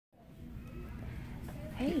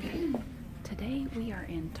Hey, today we are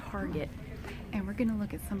in Target and we're going to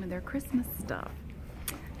look at some of their Christmas stuff.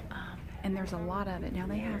 And there's a lot of it. Now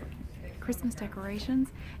they have Christmas decorations,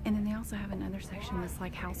 and then they also have another section that's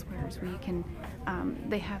like housewares where you can,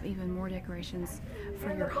 they have even more decorations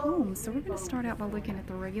for your home. So we're going to start out by looking at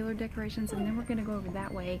the regular decorations, and then we're going to go over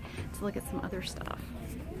that way to look at some other stuff.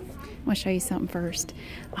 I want to show you something first.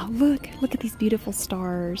 Oh, look at these beautiful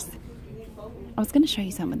stars. I was going to show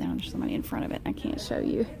you something, but then there's somebody in front of it. I can't show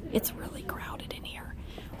you. It's really crowded in here.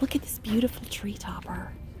 Look at this beautiful tree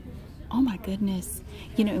topper. Oh my goodness.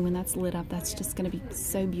 You know, when that's lit up, that's just going to be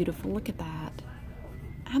so beautiful. Look at that.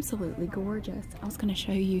 Absolutely gorgeous. I was going to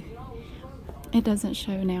show you. It doesn't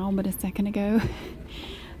show now, but a second ago.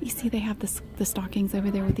 You see they have the stockings over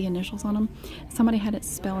there with the initials on them. Somebody had it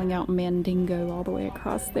spelling out Mandingo all the way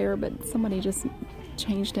across there, but somebody just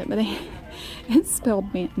changed it. But it's spelled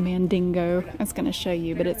Mandingo. I was going to show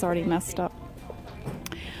you, but it's already messed up.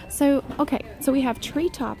 So, okay, so we have tree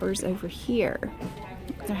toppers over here.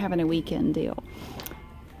 They're having a weekend deal,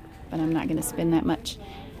 but I'm not going to spend that much.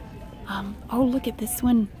 Oh, look at this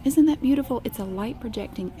one. Isn't that beautiful? It's a light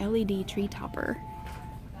projecting LED tree topper.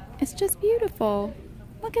 It's just beautiful.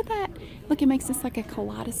 Look at that. Look, it makes this like a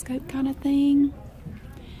kaleidoscope kind of thing.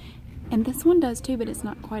 And this one does too, but it's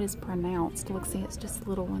not quite as pronounced. Look, see, it's just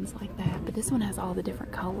little ones like that. But this one has all the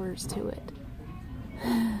different colors to it.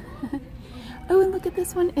 Oh, and look at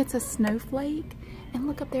this one. It's a snowflake. And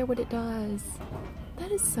look up there what it does.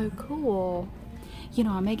 That is so cool. You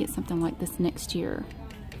know, I may get something like this next year.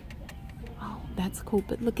 Oh, that's cool.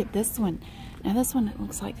 But look at this one. Now this one, it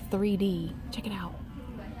looks like 3D. Check it out.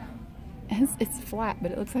 It's flat,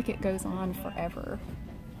 but it looks like it goes on forever.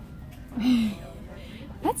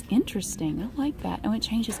 That's interesting. I like that. Oh, it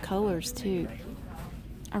changes colors too.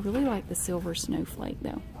 I really like the silver snowflake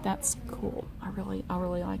though. That's cool. I really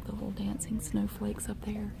like the little dancing snowflakes up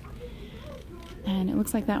there. And it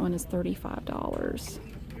looks like that one is $35.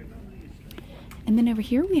 And then over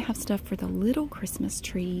here we have stuff for the little Christmas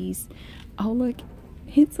trees. Oh look,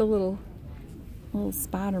 it's a little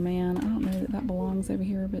Spider-Man. I don't know that belongs over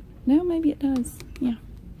here, but no, maybe it does. Yeah.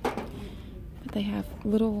 But they have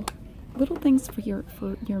little things for your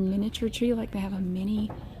miniature tree, like they have a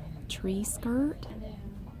mini tree skirt.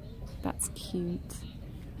 That's cute.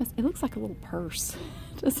 It looks like a little purse.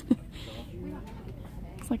 It's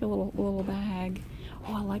like a little bag.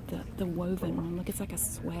 Oh, I like the woven one. Look, it's like a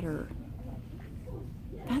sweater.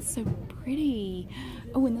 That's so pretty.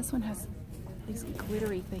 Oh, and this one has these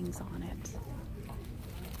glittery things on it.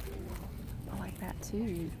 I like that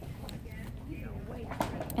too.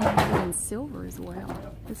 And I have it in silver as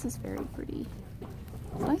well. This is very pretty.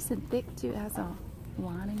 It's nice and thick too. It has a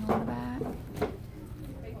lining on the back.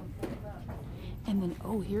 And then,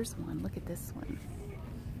 oh, here's one. Look at this one.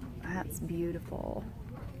 That's beautiful.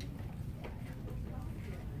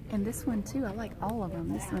 And this one too, I like all of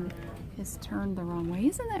them. This one is turned the wrong way.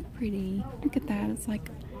 Isn't that pretty? Look at that. It's like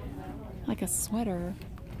a sweater.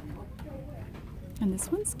 And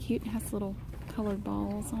this one's cute. It has little colored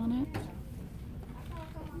balls on it.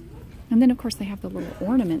 And then of course they have the little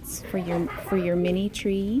ornaments for your mini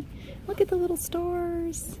tree. Look at the little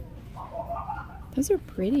stars. Those are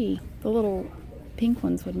pretty. The little pink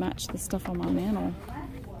ones would match the stuff on my mantle.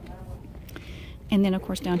 And then of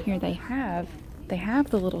course down here they have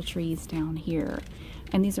the little trees down here,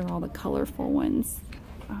 and these are all the colorful ones.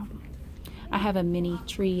 I have a mini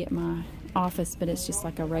tree at my office, but it's just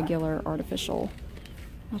like a regular artificial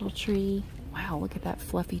little tree. Wow, look at that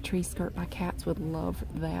fluffy tree skirt. My cats would love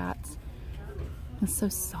that. It's so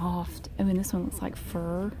soft. I mean, this one looks like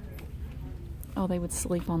fur. Oh, they would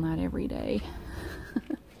sleep on that every day.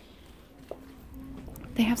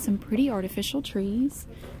 They have some pretty artificial trees.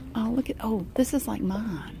 Oh, look at, oh, this is like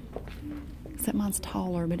mine. Except mine's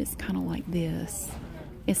taller, but it's kind of like this.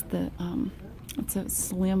 It's it's a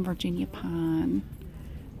slim Virginia pine.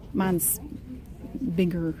 Mine's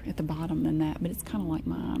bigger at the bottom than that, but it's kind of like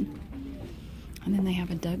mine. And then they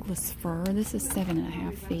have a Douglas fir. This is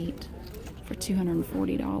 7.5 feet for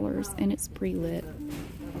 $240, and it's pre-lit.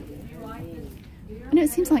 And it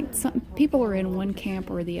seems like some people are in one camp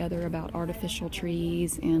or the other about artificial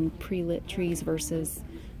trees and pre-lit trees versus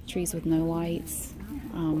trees with no lights.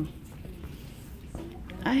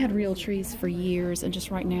 I had real trees for years, and just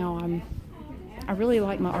right now I really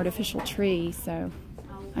like my artificial tree, so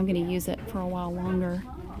I'm going to use it for a while longer.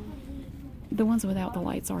 The ones without the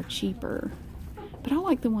lights are cheaper, but I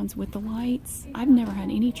like the ones with the lights. I've never had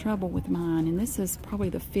any trouble with mine, and this is probably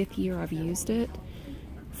the 5th year I've used it.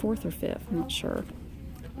 4th or 5th, I'm not sure.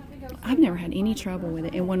 I've never had any trouble with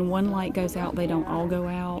it, and when one light goes out, they don't all go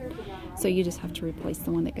out, so you just have to replace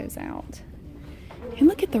the one that goes out. And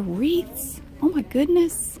look at the wreaths. Oh my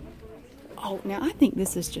goodness. Oh, now I think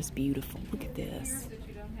this is just beautiful. Look at this.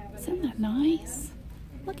 Isn't that nice?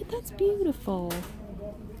 Look at that's beautiful.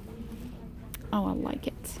 Oh, I like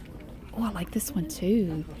it. Oh, I like this one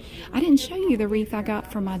too. I didn't show you the wreath I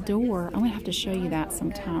got for my door. I'm gonna have to show you that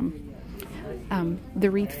sometime. The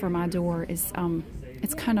wreath for my door is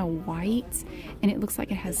it's kind of white, and it looks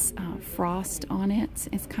like it has frost on it.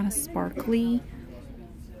 It's kind of sparkly.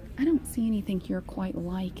 I don't see anything here quite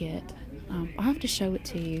like it. I'll have to show it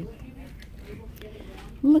to you.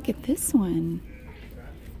 Look at this one.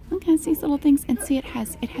 Okay, it's these little things, and see it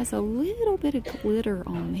has a little bit of glitter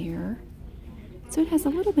on there. So it has a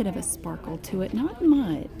little bit of a sparkle to it, not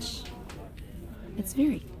much. It's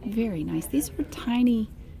very, very nice. These are tiny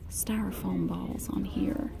styrofoam balls on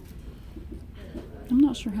here. I'm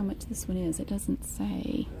not sure how much this one is. It doesn't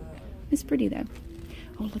say. It's pretty though.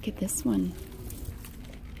 Oh, look at this one.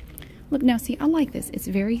 Look, now see, I like this. It's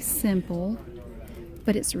very simple,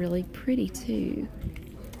 but it's really pretty too.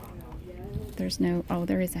 There's no, oh,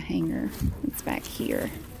 there is a hanger. It's back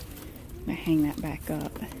here. I'm gonna hang that back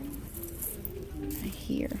up. Right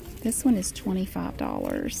here. This one is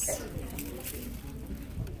 $25.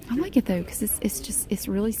 I like it though, because it's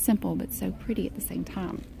really simple, but so pretty at the same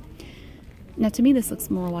time. Now to me, this looks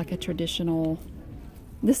more like a traditional,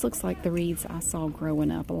 this looks like the wreaths I saw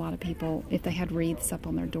growing up. A lot of people, if they had wreaths up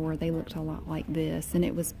on their door, they looked a lot like this. And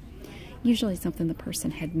it was usually something the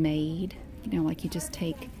person had made. You know, like you just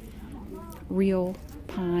take real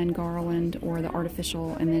pine garland or the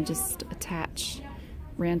artificial and then just attach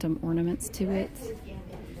random ornaments to it.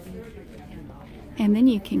 And then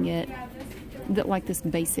you can get like this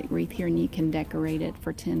basic wreath here, and you can decorate it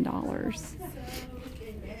for $10.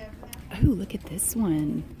 Oh, look at this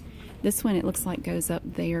one. This one, it looks like goes up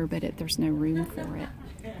there, but there's no room for it.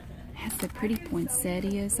 It has the pretty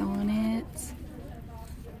poinsettias on it.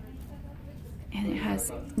 And it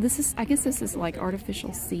has, this is, I guess this is like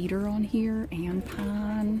artificial cedar on here, and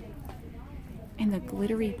pine. And the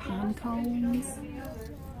glittery pine cones.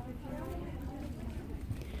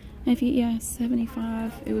 And if you, yeah,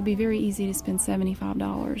 75, it would be very easy to spend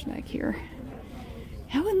 $75 back here.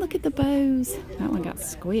 Oh, and look at the bows. That one got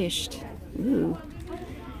squished. Ooh.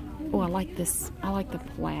 Oh, I like this. I like the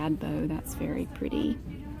plaid bow. That's very pretty.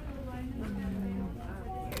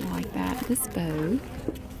 I like that. This bow,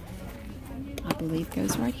 I believe,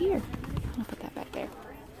 goes right here. I'll put that back there.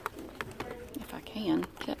 If I can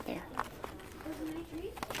get up there.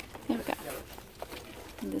 There we go.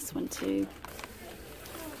 And this one too.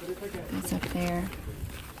 Goes up there.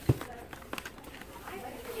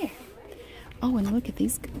 There. Oh, and look at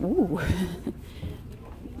these. Ooh.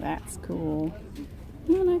 That's cool.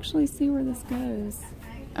 I don't actually see where this goes.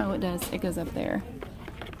 Oh, it does. It goes up there.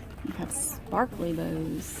 You have sparkly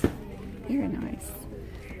bows. Very nice.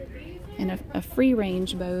 And a free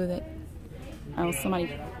range bow that, oh,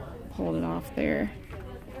 somebody pulled it off there.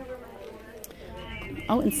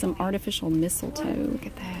 Oh, and some artificial mistletoe. Look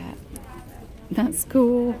at that. That's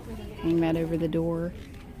cool. Hang that over the door.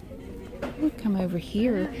 Look, come over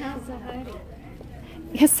here.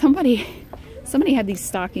 Yes, somebody had these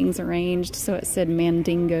stockings arranged so it said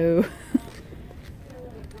Mandingo.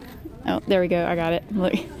 Oh, there we go. I got it.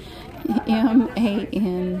 Look.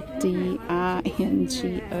 M-A-N-D-I-N-G-O.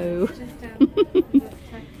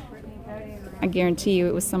 I guarantee you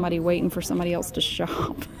it was somebody waiting for somebody else to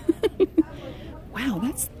shop. Wow,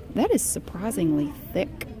 that is surprisingly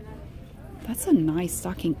thick. That's a nice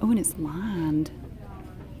stocking. Oh, and it's lined.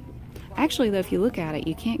 Actually, though, if you look at it,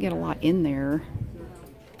 you can't get a lot in there.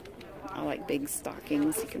 I like big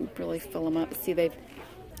stockings. You can really fill them up. See,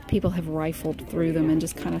 people have rifled through them and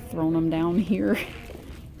just kind of thrown them down here.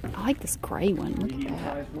 I like this gray one. Look at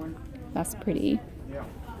that. That's pretty.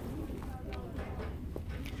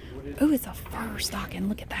 Oh, it's a fur stocking.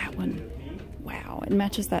 Look at that one. Wow, it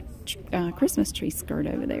matches that Christmas tree skirt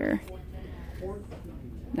over there.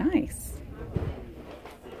 Nice.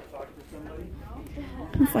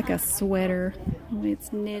 It's like a sweater. Oh,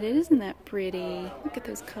 it's knitted. Isn't that pretty? Look at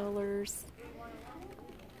those colors.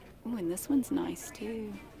 Oh, and this one's nice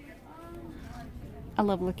too. I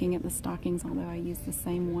love looking at the stockings, although I use the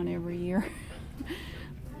same one every year.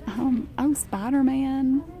 Oh,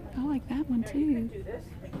 Spider-Man. I like that one too.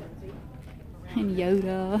 And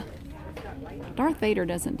Yoda. Darth Vader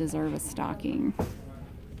doesn't deserve a stocking.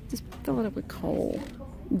 Just fill it up with coal.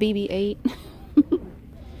 BB-8.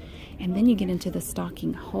 And then you get into the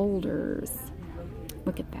stocking holders.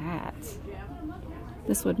 Look at that.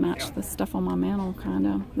 This would match the stuff on my mantle, kind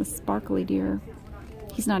of. The sparkly deer.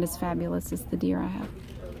 He's not as fabulous as the deer I have.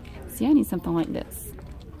 See, I need something like this.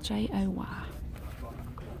 J-O-Y.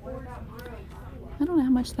 I don't know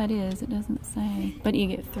how much that is. It doesn't say. But you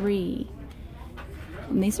get 3.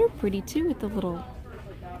 And these are pretty too with the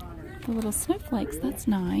little snowflakes. That's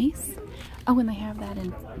nice. Oh, and they have that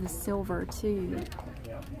in the silver too.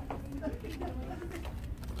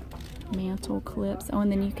 Mantle clips. Oh,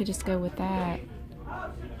 and then you could just go with that.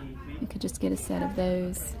 You could just get a set of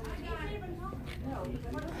those.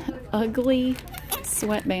 Ugly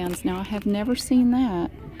sweatbands. Now, I have never seen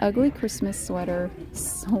that. Ugly Christmas sweater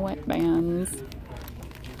sweatbands.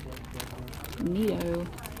 Neato.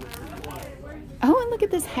 Oh, and look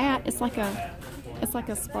at this hat. It's like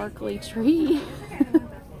a sparkly tree.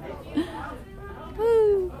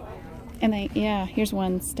 Woo. And yeah, here's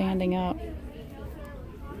one standing up.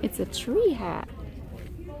 It's a tree hat.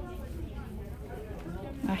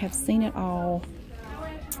 I have seen it all.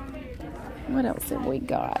 What else have we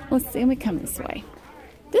got? Let's see. Let me come this way.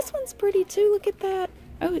 This one's pretty too. Look at that.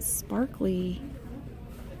 Oh, it's sparkly.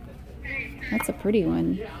 That's a pretty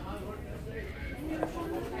one.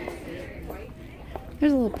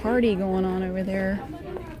 There's a little party going on over there.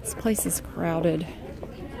 This place is crowded.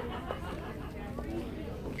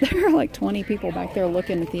 There are like 20 people back there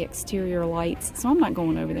looking at the exterior lights, so I'm not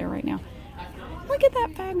going over there right now. Look at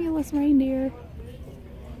that fabulous reindeer.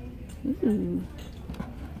 Ooh.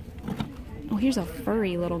 Oh, here's a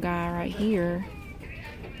furry little guy right here.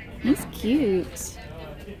 He's cute.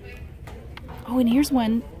 Oh, and here's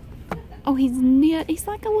one. Oh, he's knit. He's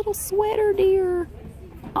like a little sweater deer.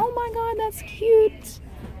 Oh my God, that's cute.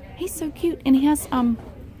 He's so cute. And he has, I don't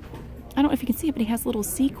know if you can see it, but he has little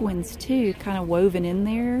sequins too, kind of woven in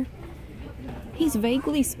there. He's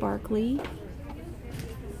vaguely sparkly.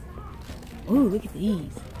 Oh, look at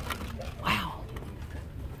these. Wow.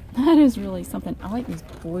 That is really something. I like these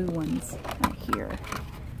blue ones right here.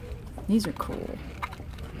 These are cool.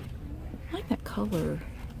 I like that color.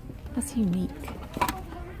 That's unique.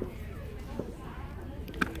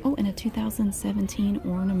 Oh, and a 2017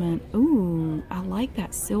 ornament. Ooh, I like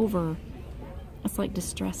that silver. It's like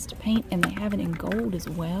distressed paint, and they have it in gold as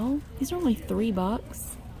well. These are only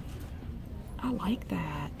 $3. I like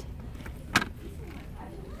that.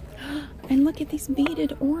 And look at these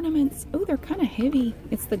beaded ornaments. Oh, they're kind of heavy.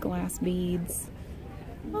 It's the glass beads.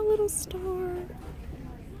 A little star.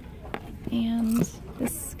 And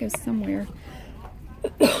this goes somewhere.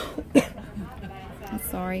 I'm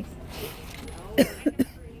sorry.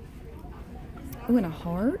 Oh, and a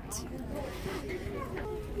heart.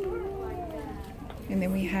 And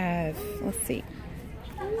then we have, let's see.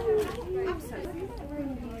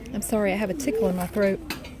 I'm sorry, I have a tickle in my throat.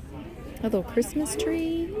 A little Christmas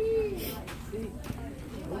tree.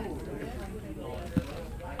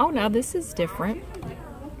 Oh, now this is different.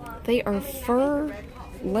 They are fur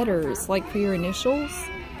letters, like for your initials.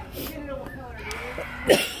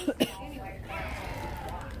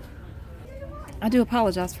 I do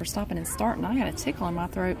apologize for stopping and starting. I got a tickle in my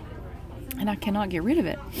throat, and I cannot get rid of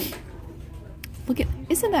it. Look at,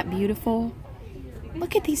 isn't that beautiful?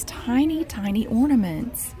 Look at these tiny, tiny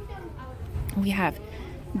ornaments. We have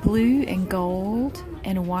blue and gold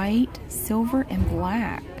and white, silver and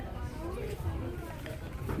black.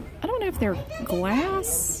 I don't know if they're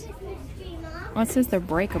glass. Well, it says they're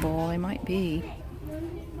breakable. They might be.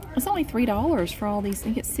 It's only $3 for all these.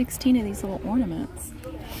 You get 16 of these little ornaments.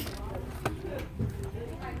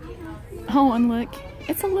 Oh, and look,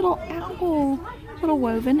 it's a little owl, little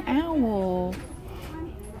woven owl.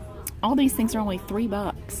 All these things are only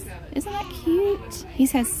 $3. Isn't that cute? He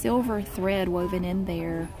has silver thread woven in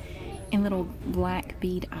there and little black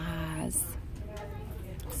bead eyes.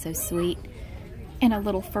 So sweet. And a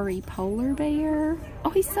little furry polar bear.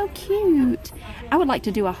 Oh, he's so cute. I would like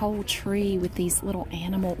to do a whole tree with these little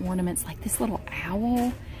animal ornaments, like this little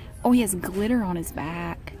owl. Oh, he has glitter on his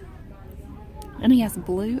back. And he has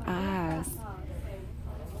blue eyes.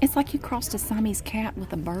 It's like you crossed a Siamese cat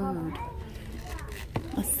with a bird.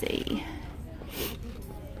 Let's see.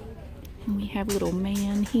 And we have a little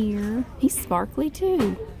man here. He's sparkly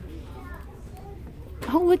too.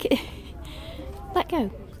 Oh, look at, let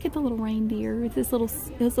go. Look at the little reindeer with his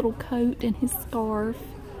little coat and his scarf.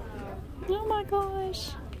 Oh my gosh,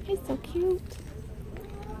 he's so cute.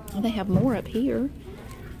 Oh, they have more up here.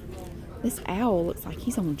 This owl looks like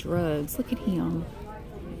he's on drugs. Look at him.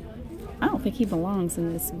 I don't think he belongs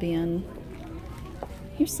in this bin.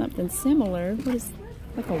 Here's something similar. What is,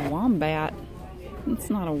 like a wombat?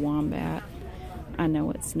 It's not a wombat. I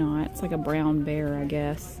know it's not. It's like a brown bear, I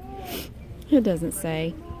guess. It doesn't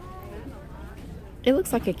say. It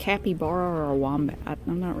looks like a capybara or a wombat.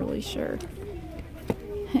 I'm not really sure.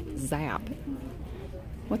 Zap.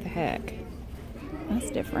 What the heck?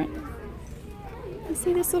 That's different. You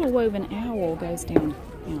see, this little woven owl goes down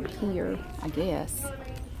out here, I guess.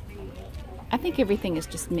 I think everything is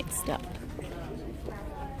just mixed up.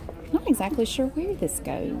 Not exactly sure where this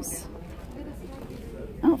goes.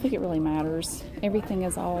 I don't think it really matters. Everything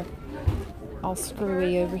is all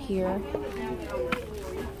screwy over here.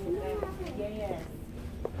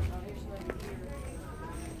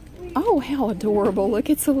 Oh, how adorable. Look,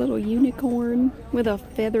 it's a little unicorn with a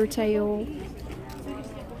feather tail.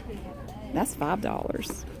 That's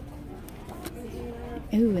 $5.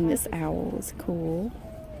 Ooh, and this owl is cool.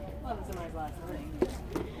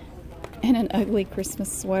 And an ugly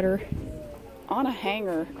Christmas sweater on a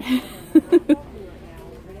hanger.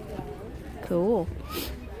 Cool.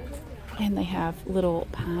 And they have little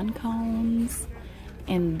pine cones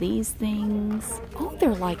and these things. Oh,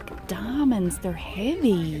 they're like diamonds. They're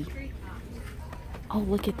heavy. Oh,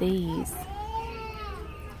 look at these.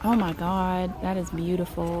 Oh my God, that is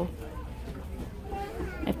beautiful.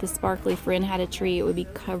 If the sparkly friend had a tree, it would be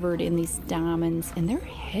covered in these diamonds. And they're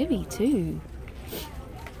heavy too.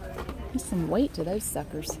 There's some weight to those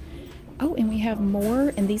suckers. Oh, and we have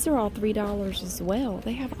more, and these are all $3 as well.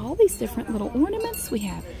 They have all these different little ornaments. We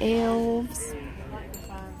have elves.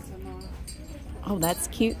 Oh, that's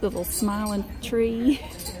cute, little smiling tree.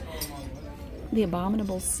 The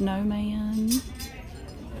abominable snowman.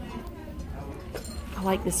 I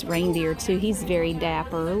like this reindeer too. He's very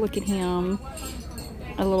dapper. Look at him.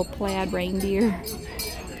 A little plaid reindeer.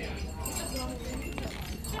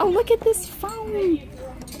 Oh, look at this phone.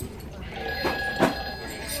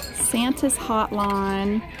 Santa's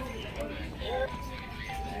hotline.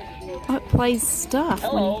 Oh, it plays stuff.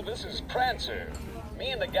 Hello, this is Prancer.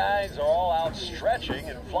 Me and the guys are all out stretching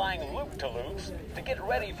and flying loop-to-loops to get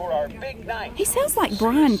ready for our big night. He sounds like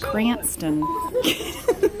Bryan Cranston.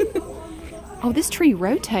 Oh, this tree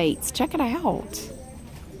rotates. Check it out.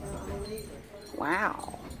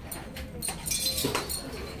 Wow.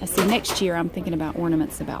 I see, next year I'm thinking about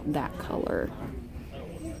ornaments about that color.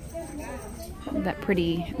 That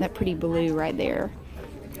pretty blue right there.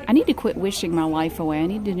 I need to quit wishing my life away. I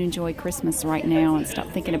need to enjoy Christmas right now and stop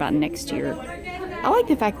thinking about next year. I like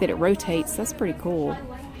the fact that it rotates. That's pretty cool.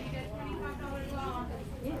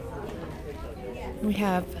 We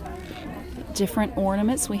have different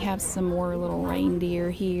ornaments. We have some more little reindeer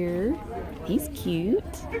here. He's cute.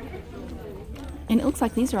 And it looks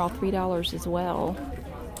like these are all $3 as well.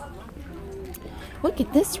 Look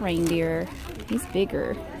at this reindeer. He's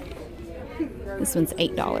bigger. This one's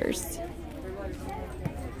 $8.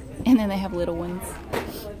 And then they have little ones.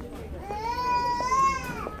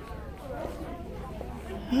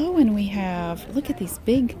 Oh, and we have, look at these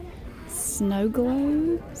big snow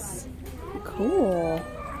globes. Cool.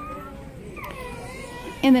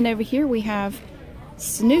 And then over here we have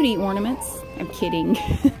snooty ornaments. I'm kidding.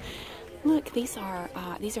 Look, these are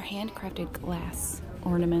handcrafted glass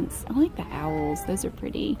ornaments. I like the owls. Those are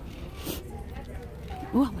pretty.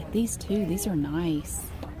 Oh, I like these too. These are nice.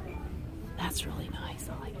 That's really nice.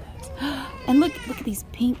 I like those. And look at these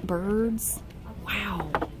pink birds.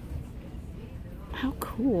 Wow. How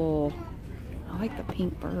cool. I like the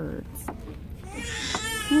pink birds.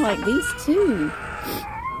 I like these too.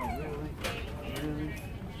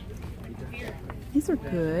 These are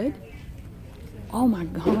good. Oh my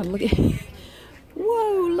God, look at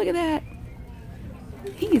whoa, look at that.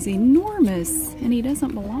 He is enormous and he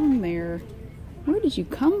doesn't belong there. Where did you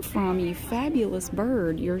come from, you fabulous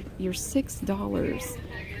bird? You're $6.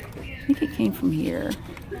 I think it came from here.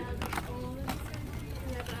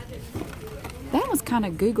 That was kind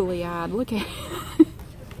of googly-eyed. Look at it.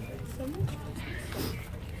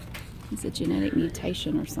 It's a genetic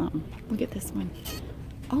mutation or something. Look at this one.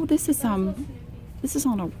 Oh, this is on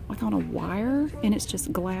a wire, and it's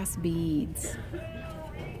just glass beads.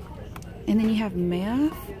 And then you have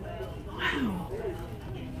meth. Wow.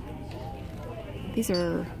 These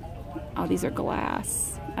are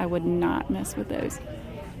glass. I would not mess with those.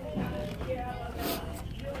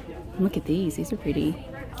 Look at these. These are pretty.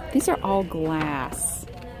 These are all glass.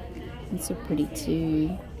 These are pretty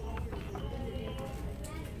too.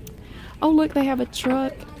 Oh, look, they have a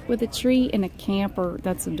truck with a tree and a camper.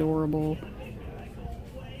 That's adorable.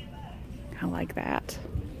 I like that.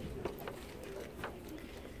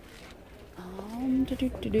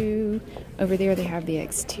 Over there they have the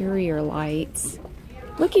exterior lights.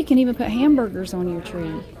 Look, you can even put hamburgers on your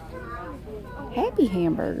tree. Happy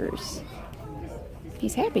hamburgers.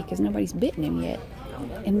 He's happy because nobody's bitten him yet.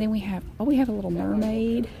 And then we have a little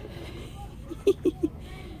mermaid.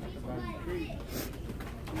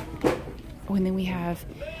 Oh, and then we have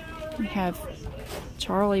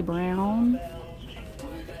Charlie Brown.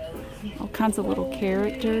 All kinds of little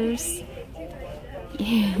characters.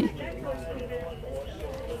 Yeah.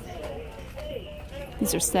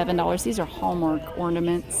 These are $7. These are Hallmark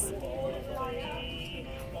ornaments.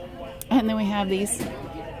 And then we have these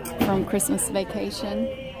from Christmas Vacation.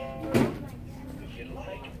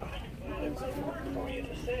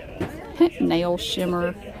 Nail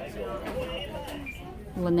shimmer.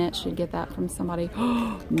 Lynette should get that from somebody.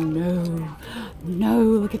 Oh, no. No,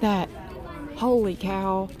 look at that. Holy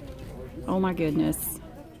cow. Oh my goodness.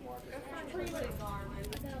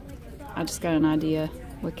 I just got an idea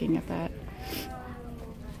looking at that.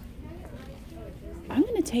 I'm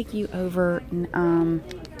going to take you over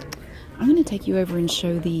and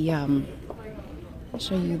show the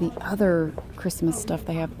show you the other Christmas stuff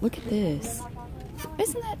they have. Look at this.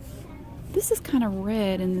 Isn't that, this is kind of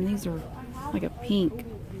red, and then these are like a pink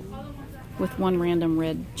with one random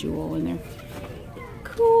red jewel in there.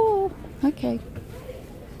 Cool. Okay.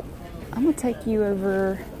 I'm going to take you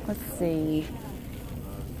over, let's see.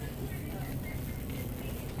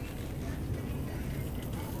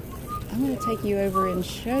 I'm going to take you over and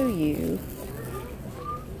show you.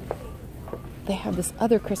 They have this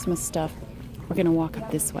other Christmas stuff. We're going to walk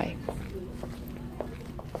up this way.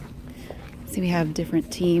 See, we have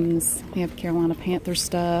different teams. We have Carolina Panther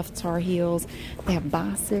stuff, Tar Heels. They have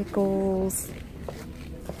bicycles.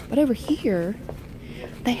 But over here,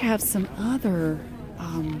 they have some other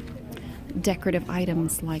decorative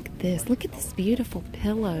items like this. Look at this beautiful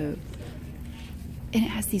pillow. And it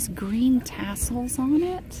has these green tassels on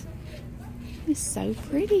it. It's so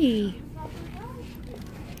pretty.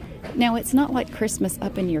 Now, it's not like Christmas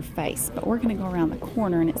up in your face, but we're going to go around the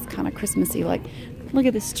corner and it's kind of Christmassy. Like, look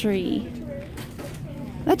at this tree.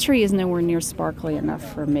 That tree is nowhere near sparkly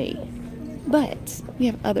enough for me. But we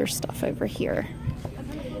have other stuff over here.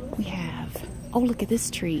 We have, oh, look at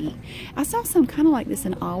this tree. I saw some kind of like this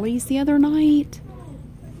in Ollie's the other night.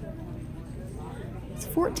 It's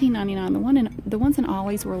 $14.99. The ones in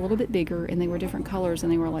Ollie's were a little bit bigger and they were different colors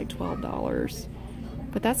and they were like $12.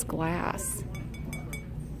 But that's glass.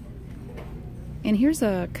 And here's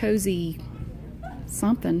a cozy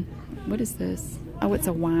something. What is this? Oh, it's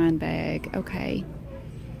a wine bag. Okay.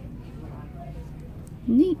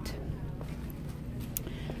 Neat.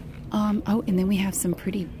 Oh, and then we have some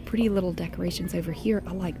pretty little decorations over here.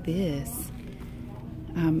 I like this.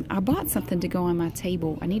 I bought something to go on my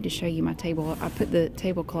table. I need to show you my table. I put the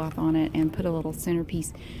tablecloth on it and put a little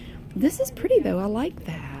centerpiece. This is pretty though. I like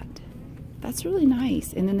that. That's really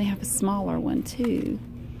nice. And then they have a smaller one too.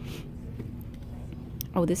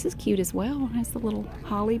 Oh, this is cute as well. It has the little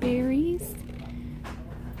holly berries.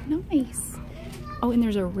 Nice. Oh, and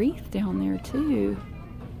there's a wreath down there too.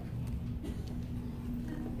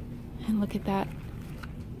 And look at that.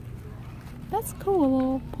 That's cool, a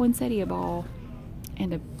little poinsettia ball.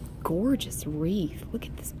 And a gorgeous wreath. Look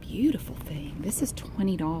at this beautiful thing. This is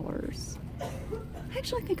 $20. I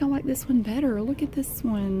actually think I like this one better. Look at this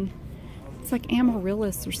one. It's like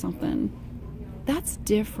amaryllis or something. That's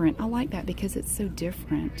different. I like that because it's so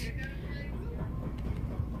different.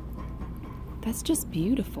 That's just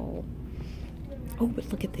beautiful. Oh,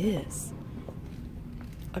 but look at this.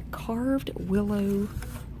 A carved willow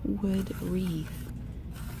wood wreath.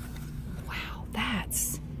 Wow, that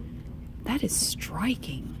is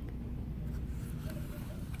striking.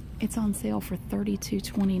 It's on sale for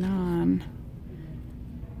 $32.29.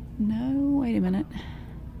 No, wait a minute.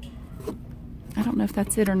 I don't know if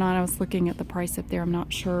that's it or not. I was looking at the price up there. I'm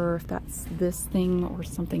not sure if that's this thing or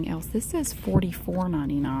something else. This says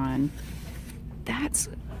 $44.99.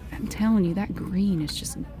 I'm telling you, that green is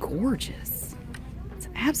just gorgeous. It's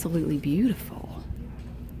absolutely beautiful.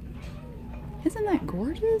 Isn't that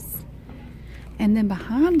gorgeous? And then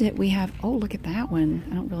behind it we have, oh, look at that one.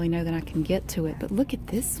 I don't really know that I can get to it, but look at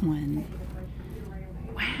this one.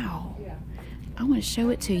 Wow. I want to show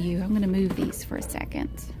it to you. I'm going to move these for a second.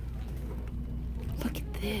 Look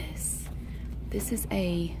at this. This is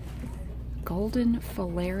a golden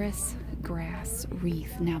phalaris grass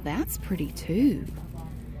wreath. Now that's pretty too.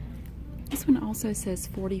 This one also says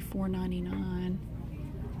 $44.99.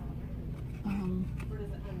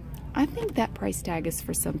 I think that price tag is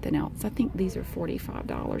for something else. I think these are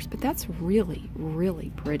 $45, but that's really,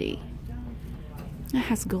 really pretty. It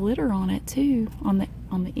has glitter on it too, on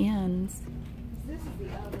the ends.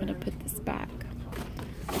 I'm gonna put this back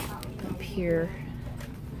up here.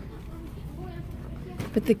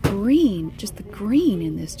 But the green, just the green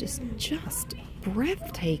in this, just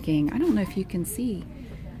breathtaking. I don't know if you can see.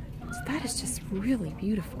 That is just really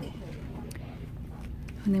beautiful.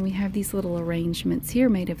 And then we have these little arrangements here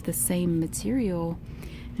made of the same material.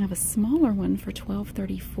 I have a smaller one for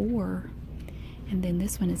 $12.34, and then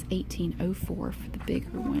this one is $18.04 for the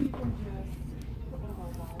bigger one.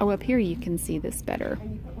 Oh, up here you can see this better.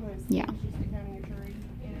 Yeah.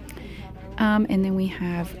 And then we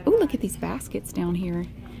have, oh, look at these baskets down here.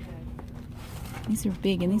 These are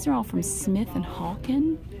big, and these are all from Smith and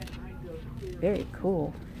Hawken. Very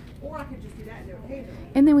cool.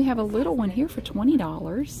 And then we have a little one here for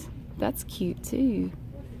 $20. That's cute too.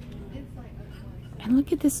 And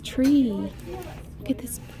look at this tree. Look at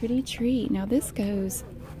this pretty tree. Now this is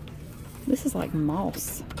like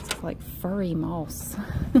moss. It's like furry moss.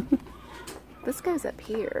 This goes up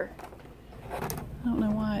here. I don't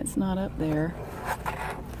know why it's not up there.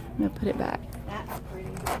 I'm gonna put it back. That's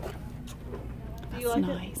pretty. That's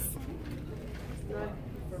nice.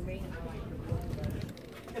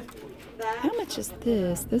 How much is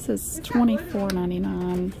this? This is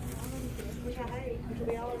 $24.99.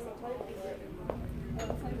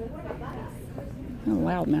 A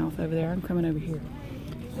loudmouth over there. I'm coming over here.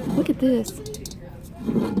 Look at this.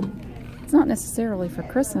 It's not necessarily for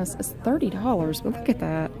Christmas. It's $30, but look at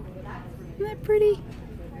that. Isn't that pretty?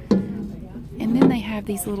 And then they have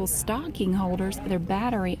these little stocking holders. They're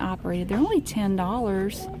battery operated. They're only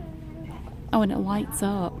 $10. Oh, and it lights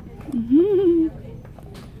up.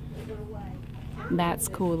 That's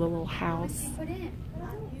cool, the little house.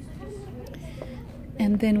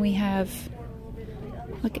 And then we have,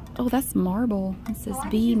 look, oh, that's marble. It says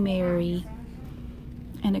Be Merry.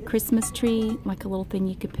 And a Christmas tree, like a little thing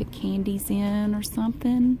you could put candies in or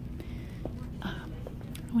something. Oh,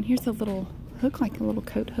 and here's a little hook, like a little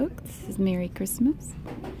coat hook. This is Merry Christmas.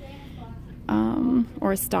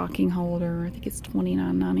 Or a stocking holder. I think it's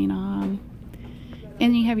 $29.99.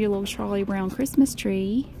 And you have your little Charlie Brown Christmas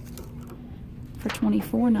tree for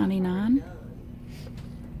 $24.99.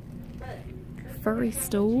 Furry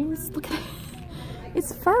stools. Look at it.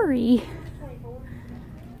 It's furry.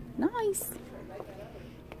 Nice.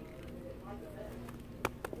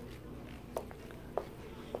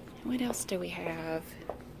 What else do we have?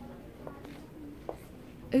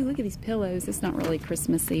 Oh, look at these pillows. It's not really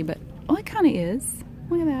Christmassy, but oh, it kind of is.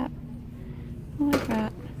 Look at that. I like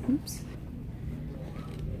that. Oops.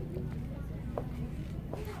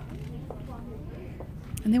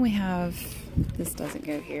 And then we have, this doesn't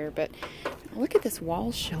go here, but look at this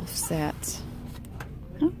wall shelf set.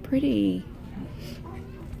 How pretty.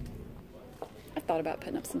 I thought about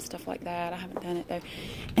putting up some stuff like that. I haven't done it though.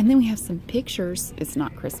 And then we have some pictures. It's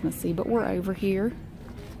not Christmassy, but we're over here.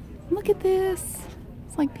 Look at this.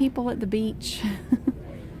 It's like people at the beach.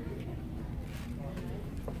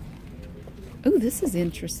 Ooh, this is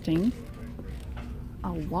interesting.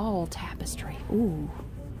 A wall tapestry. Ooh,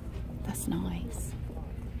 that's nice.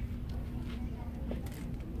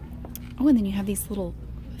 Oh, and then you have these little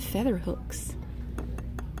feather hooks.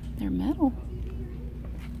 They're metal.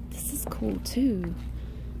 This is cool too.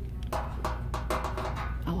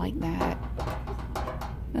 I like that.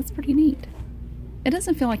 That's pretty neat. It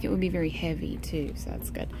doesn't feel like it would be very heavy too, so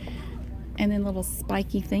that's good. And then little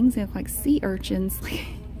spiky things. They look like sea urchins.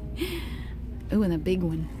 Oh, and a big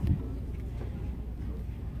one.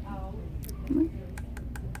 I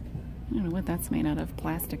don't know what that's made out of,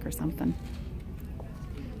 plastic or something.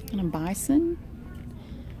 And a bison.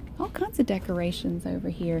 All kinds of decorations over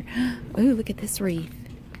here. Oh, look at this wreath.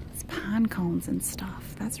 It's pine cones and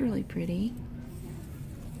stuff. That's really pretty.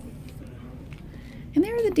 And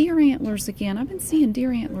there are the deer antlers again. I've been seeing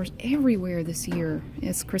deer antlers everywhere this year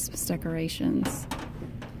as Christmas decorations.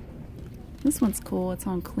 This one's cool. It's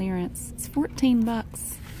on clearance. It's 14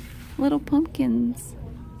 bucks. Little pumpkins.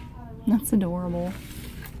 That's adorable.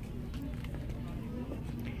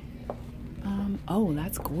 Oh,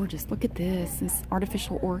 that's gorgeous. Look at this. This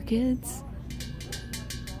artificial orchids.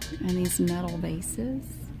 And these metal vases.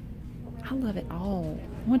 I love it all.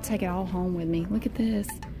 I want to take it all home with me. Look at this.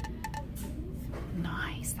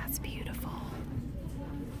 Nice. That's beautiful.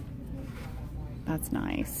 That's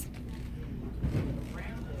nice.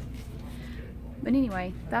 But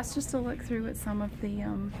anyway, that's just a look through at some of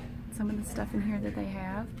the stuff in here that they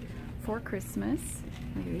have for Christmas.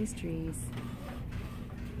 Look at these trees.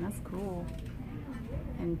 That's cool.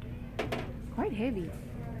 And quite heavy.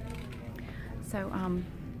 So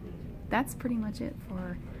that's pretty much it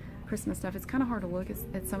for Christmas stuff. It's kind of hard to look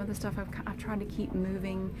at some of the stuff. I've tried to keep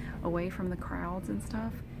moving away from the crowds and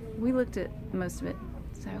stuff. We looked at most of it.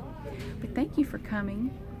 So, but thank you for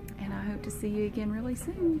coming, and I hope to see you again really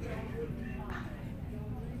soon.